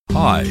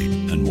Hi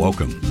and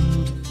welcome.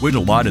 We're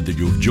delighted that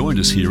you've joined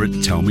us here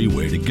at Tell Me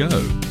Where to Go,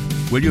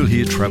 where you'll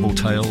hear travel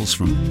tales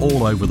from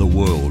all over the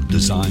world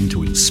designed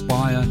to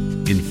inspire,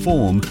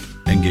 inform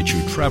and get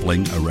you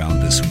travelling around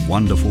this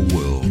wonderful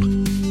world.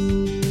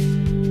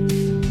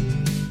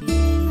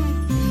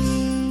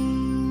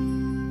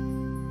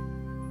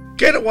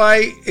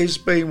 Getaway has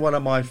been one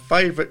of my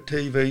favourite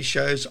TV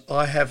shows.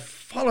 I have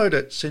followed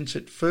it since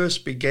it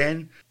first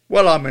began.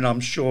 Well, I'm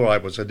sure I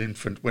was an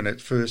infant when it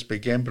first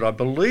began, but I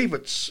believe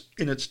it's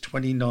in its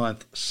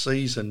 29th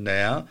season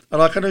now. And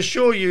I can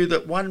assure you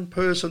that one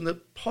person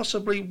that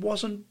possibly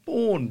wasn't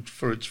born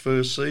for its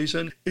first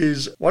season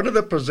is one of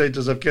the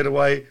presenters of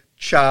Getaway,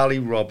 Charlie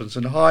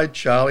Robinson. Hi,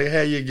 Charlie. How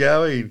you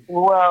going?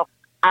 Well,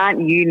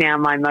 aren't you now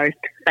my most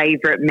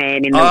favourite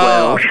man in the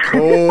world? Of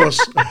course.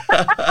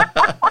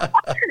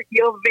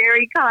 You're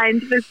very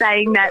kind for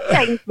saying that.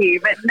 Thank you.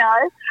 But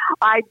no,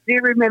 I do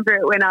remember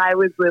it when I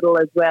was little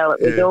as well.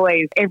 It was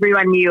always,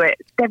 everyone knew at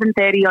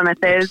 7:30 on a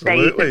Thursday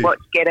you could watch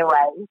Getaway.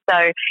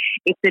 So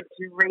it's a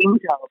dream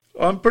job.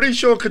 I'm pretty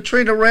sure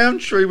Katrina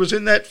Roundtree was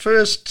in that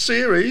first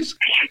series.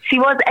 She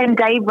was, and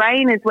Dave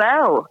Rain as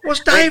well. Was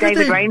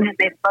David Rain?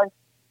 They're both,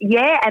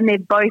 and they're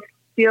both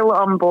still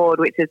on board,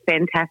 which is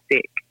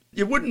fantastic.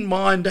 You wouldn't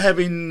mind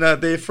having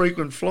their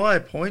frequent flyer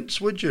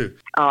points, would you?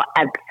 Oh,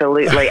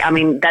 absolutely. I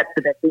mean, that's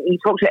the best thing. You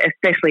talk to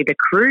especially the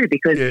crew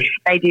because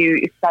they do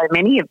so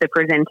many of the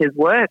presenters'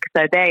 work.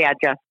 So they are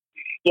just,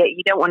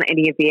 you don't want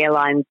any of the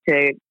airlines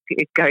to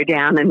go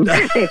down and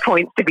their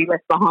points to be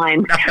left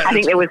behind. No, I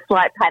think there was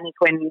slight panic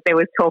when there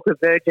was talk of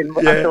Virgin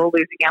us all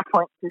losing our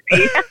points this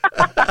year.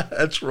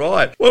 That's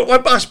right. Well,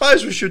 I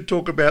suppose we should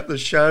talk about the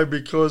show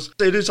because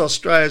it is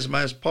Australia's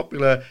most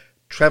popular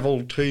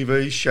travel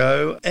TV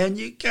show, and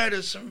you go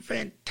to some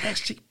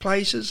fantastic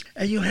places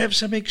and you have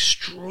some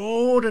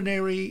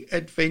extraordinary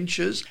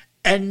adventures.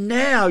 And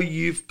now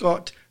you've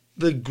got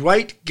the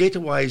great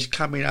getaways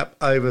coming up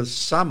over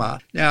summer.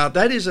 Now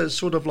that is a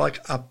sort of like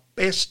a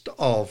best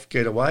of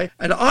getaway,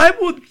 and I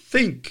would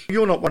think,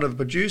 you're not one of the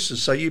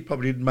producers so you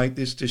probably didn't make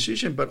this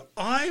decision, but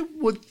I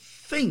would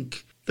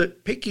think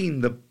that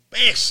picking the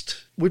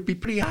best would be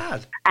pretty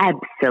hard.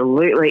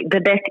 Absolutely.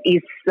 The best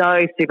is so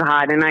super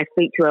hard, and I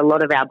speak to a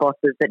lot of our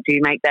bosses that do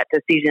make that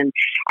decision.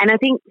 And I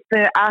think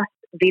for us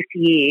this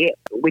year,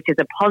 which is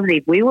a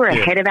positive, we were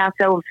ahead of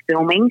ourselves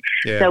filming.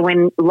 So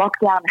when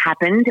lockdown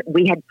happened,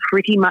 we had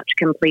pretty much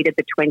completed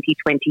the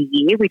 2020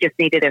 year. We just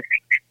needed a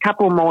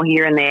couple more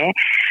here and there.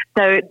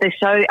 So the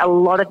show, a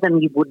lot of them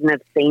you wouldn't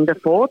have seen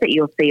before that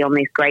you'll see on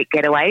these great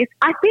getaways.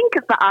 I think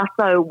for us,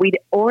 though, we'd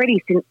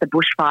already, since the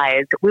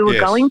bushfires, we were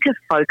going to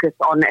focus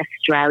on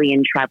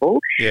Australian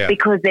travel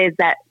because there's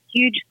that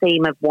huge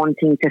theme of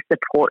wanting to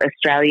support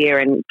Australia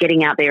and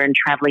getting out there and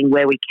travelling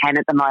where we can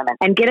at the moment.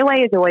 And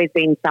Getaway has always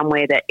been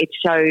somewhere that it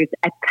shows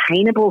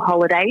attainable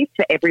holidays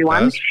for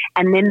everyone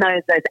and then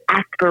those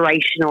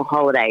aspirational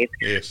holidays.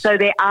 So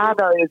there are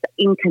those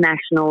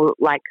international,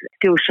 like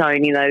still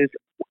showing you those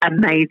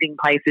amazing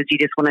places you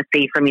just want to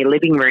see from your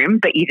living room,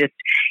 but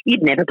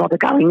you'd never bother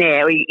going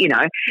there,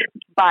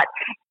 but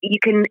you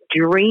can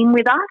dream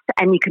with us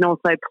and you can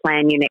also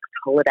plan your next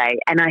holiday.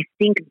 And I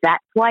think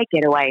that's why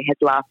Getaway has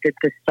lasted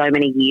for so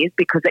many years,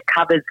 because it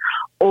covers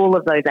all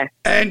of those aspects.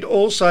 And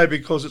also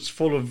because it's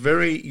full of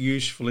very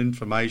useful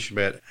information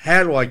about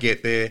how do I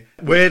get there,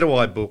 where do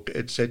I book,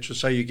 etc.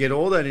 So you get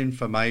all that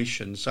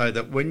information so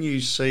that when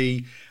you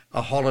see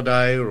a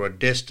holiday or a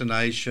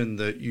destination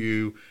that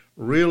you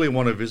really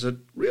want to visit,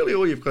 really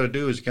all you've got to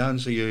do is go and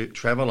see your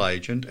travel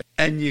agent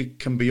and you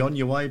can be on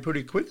your way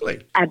pretty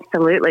quickly.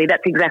 Absolutely.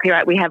 That's exactly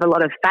right. We have a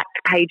lot of fact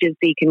pages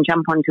so you can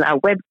jump onto our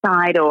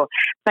website or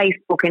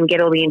Facebook and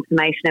get all the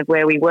information of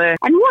where we were.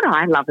 And what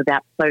I love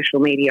about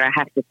social media, I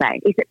have to say,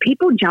 is that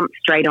people jump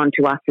straight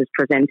onto us as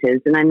presenters.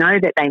 And I know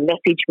that they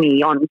message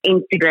me on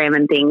Instagram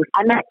and things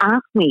and they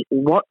ask me,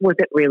 what was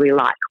it really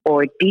like?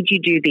 Or did you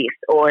do this?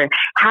 Or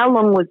how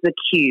long was the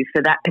queue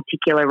for that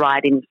particular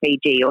ride in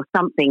Fiji or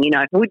something?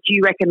 Would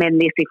you recommend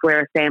this if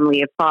we're a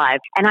family of 5?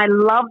 And I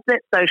love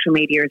that social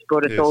media has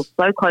brought us all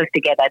so close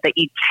together that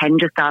you can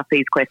just ask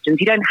these questions.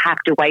 You don't have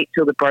to wait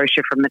till the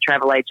brochure from the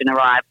travel agent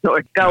arrives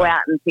or go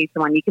out and see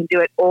someone. You can do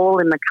it all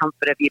in the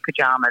comfort of your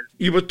pajamas.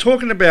 You were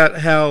talking about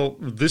how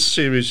this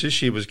series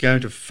this year was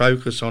going to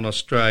focus on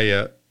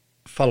Australia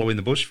following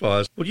the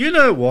bushfires. Well, you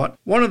know what?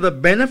 One of the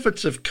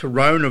benefits of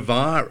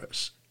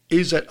coronavirus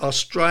is that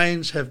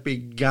Australians have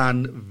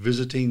begun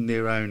visiting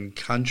their own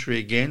country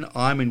again.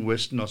 I'm in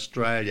Western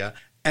Australia.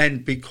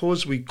 And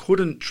because we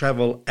couldn't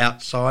travel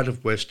outside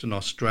of Western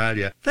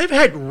Australia, they've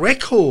had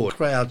record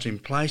crowds in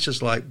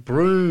places like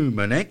Broome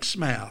and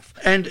Exmouth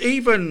and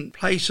even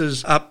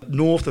places up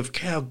north of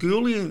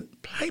Kalgoorlie.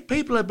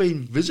 People have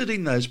been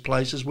visiting those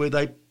places where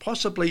they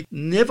possibly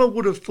never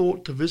would have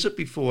thought to visit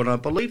before. And I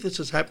believe this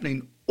is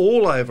happening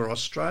all over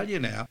Australia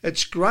now.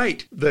 It's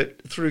great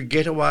that through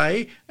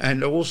Getaway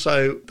and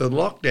also the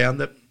lockdown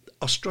that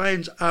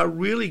Australians are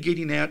really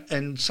getting out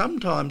and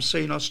sometimes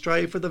seeing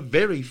Australia for the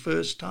very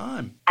first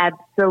time.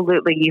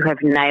 Absolutely, you have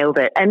nailed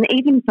it. And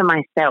even for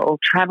myself,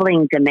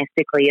 travelling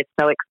domestically is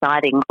so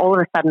exciting. All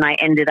of a sudden I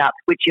ended up,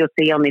 which you'll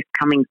see on this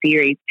coming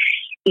series,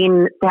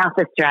 in South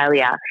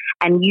Australia.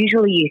 And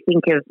usually you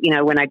think of,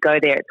 when I go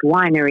there, it's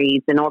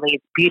wineries and all these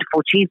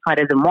beautiful cheese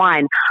platters and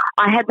wine.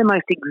 I had the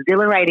most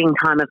exhilarating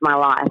time of my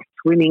life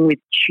swimming with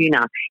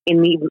tuna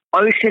in the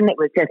ocean. It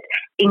was just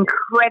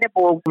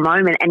incredible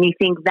moment. And you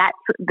think that's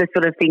the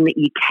sort of thing that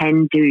you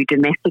can do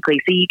domestically.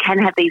 So you can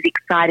have these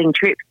exciting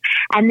trips,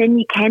 and then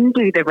you can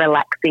do the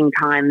relaxing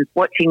times,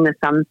 watching the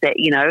sunset,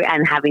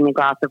 and having a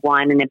glass of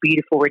wine in a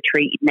beautiful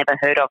retreat you've never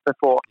heard of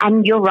before.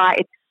 And you're right,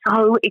 it's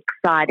so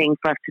exciting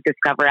for us to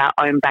discover our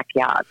own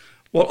backyard.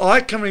 Well,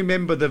 I can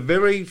remember the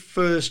very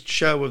first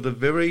show of the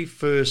very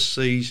first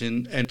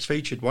season, and it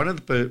featured one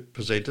of the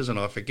presenters, and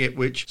I forget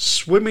which,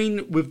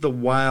 swimming with the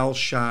whale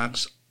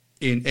sharks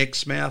in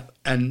Exmouth.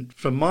 And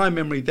from my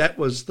memory, that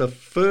was the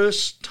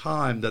first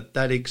time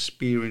that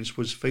experience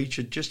was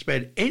featured just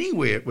about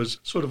anywhere. It was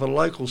sort of a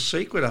local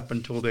secret up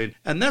until then.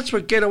 And that's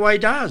what Getaway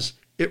does.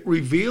 It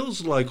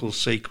reveals local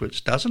secrets,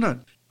 doesn't it?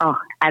 Oh,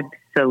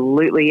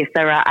 absolutely. Yes,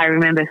 Sarah. I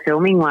remember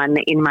filming one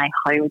in my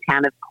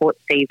hometown of Port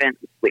Stephens,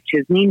 which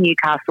is near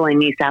Newcastle in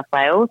New South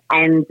Wales,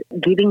 and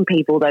giving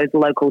people those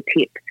local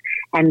tips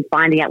and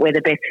finding out where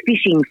the best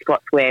fishing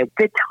spots were.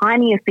 The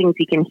tiniest things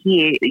you can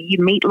hear.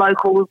 You meet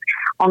locals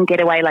on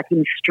Getaway, like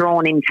in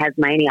Strahan in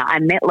Tasmania. I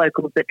met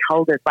locals that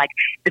told us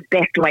the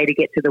best way to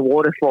get to the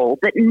waterfall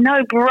that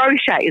no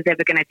brochure is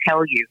ever going to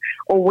tell you,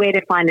 or where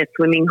to find a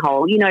swimming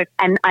hole.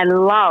 And I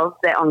love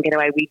that on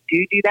Getaway we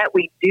do that.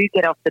 We do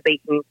get off the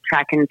beaten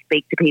track and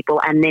speak to people,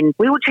 and then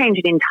we will change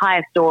an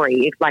entire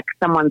story. If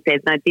someone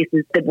says, no, this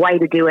is the way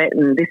to do it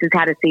and this is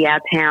how to see our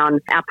town,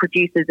 our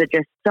producers are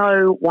just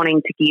so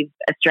wanting to give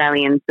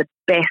Australians the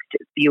best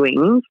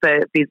viewing for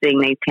visiting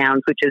these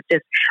towns, which is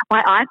just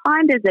why I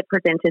find as a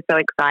presenter so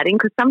exciting,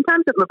 because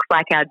sometimes it looks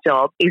like our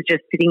job is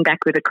just sitting back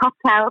with a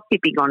cocktail,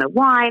 sipping on a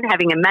wine,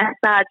 having a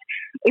massage.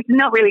 It's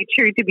not really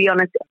true, to be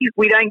honest.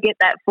 We don't get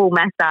that full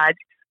massage.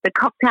 The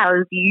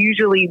cocktail is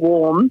usually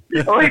warm,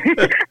 or at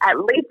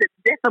least it's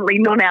definitely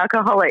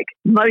non-alcoholic.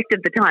 Most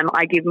of the time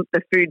I give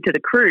the food to the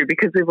crew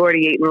because we've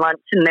already eaten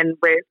lunch and then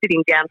we're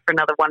sitting down for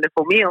another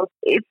wonderful meal.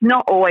 It's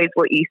not always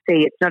what you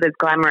see. It's not as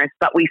glamorous,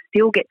 but we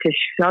still get to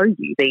show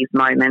you these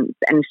moments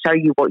and show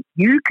you what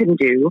you can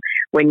do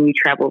when you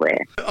travel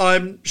there.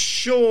 I'm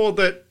sure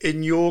that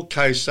in your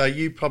case,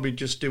 you probably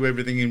just do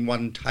everything in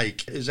one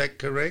take. Is that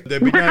correct?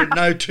 There'd be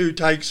no two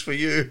takes for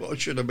you, I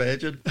should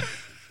imagine.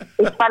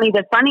 It's funny,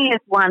 the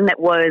funniest one that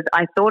was,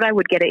 I thought I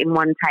would get it in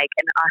one take,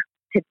 and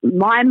to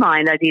my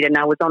mind I didn't.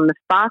 I was on the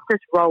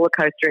fastest roller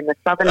coaster in the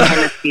Southern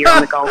Hemisphere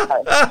on the Gold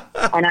Coast.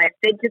 And I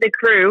said to the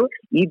crew,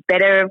 you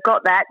better have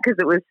got that, because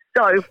it was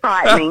so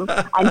frightening.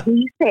 And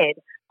he said,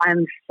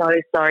 I'm so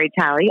sorry,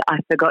 Charlie, I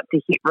forgot to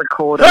hit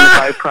record on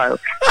the GoPro.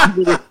 And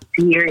he was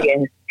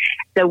serious.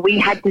 So we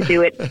had to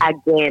do it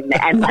again.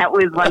 And that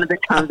was one of the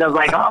times I was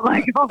like, oh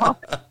my God,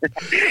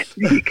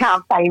 you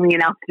can't pay me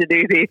enough to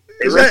do this.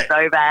 It was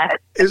so bad.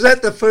 Is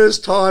that the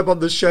first time on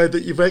the show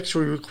that you've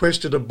actually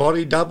requested a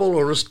body double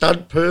or a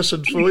stunt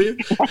person for you?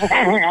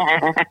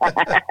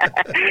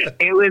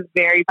 It was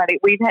very funny.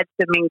 We've had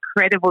some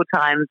incredible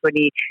times when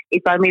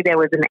if only there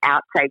was an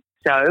outtake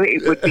show,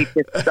 it would be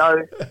just so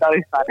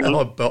funny.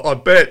 I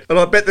bet. And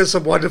I bet there's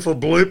some wonderful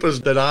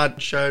bloopers that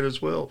aren't shown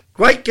as well.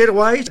 Great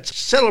Getaway. It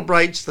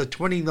celebrates the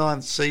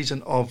 29th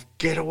season of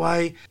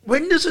Getaway.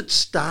 When does it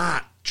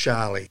start,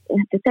 Charlie?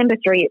 December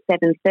 3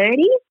 at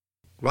 7:30.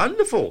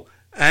 Wonderful.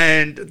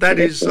 And that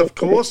is, of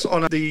course,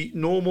 on the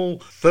normal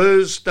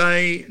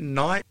Thursday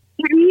night.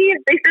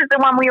 This is the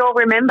one we all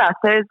remember,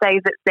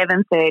 Thursdays at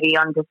 7:30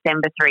 on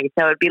December 3.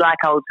 So it'd be like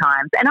old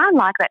times. And I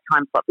like that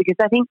time slot because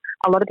I think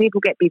a lot of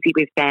people get busy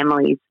with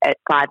families at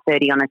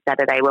 5:30 on a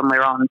Saturday when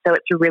we're on. So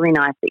it's really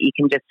nice that you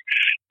can just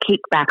kick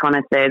back on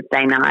a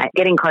Thursday night,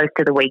 getting close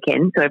to the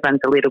weekend so everyone's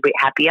a little bit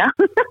happier.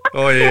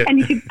 Oh, yeah. And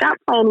you can start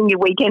planning your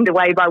weekend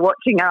away by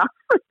watching us.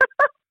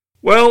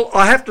 Well,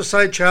 I have to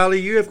say,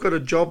 Charlie, you have got a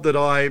job that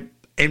I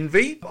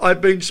envy.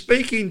 I've been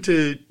speaking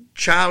to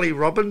Charlie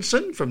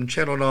Robinson from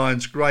Channel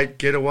 9's Great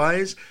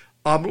Getaways.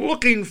 I'm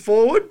looking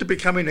forward to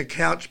becoming a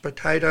couch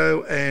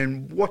potato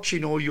and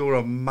watching all your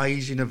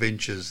amazing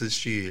adventures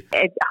this year.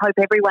 I hope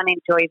everyone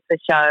enjoys the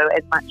show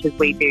as much as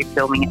we do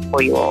filming it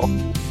for you all.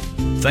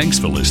 Thanks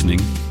for listening.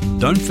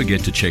 Don't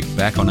forget to check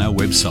back on our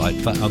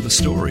website for other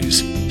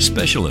stories,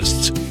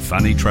 specialists,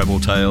 funny travel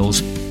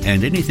tales,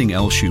 and anything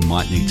else you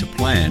might need to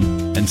plan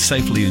and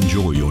safely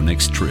enjoy your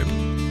next trip.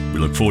 We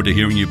look forward to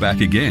hearing you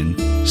back again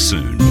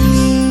soon.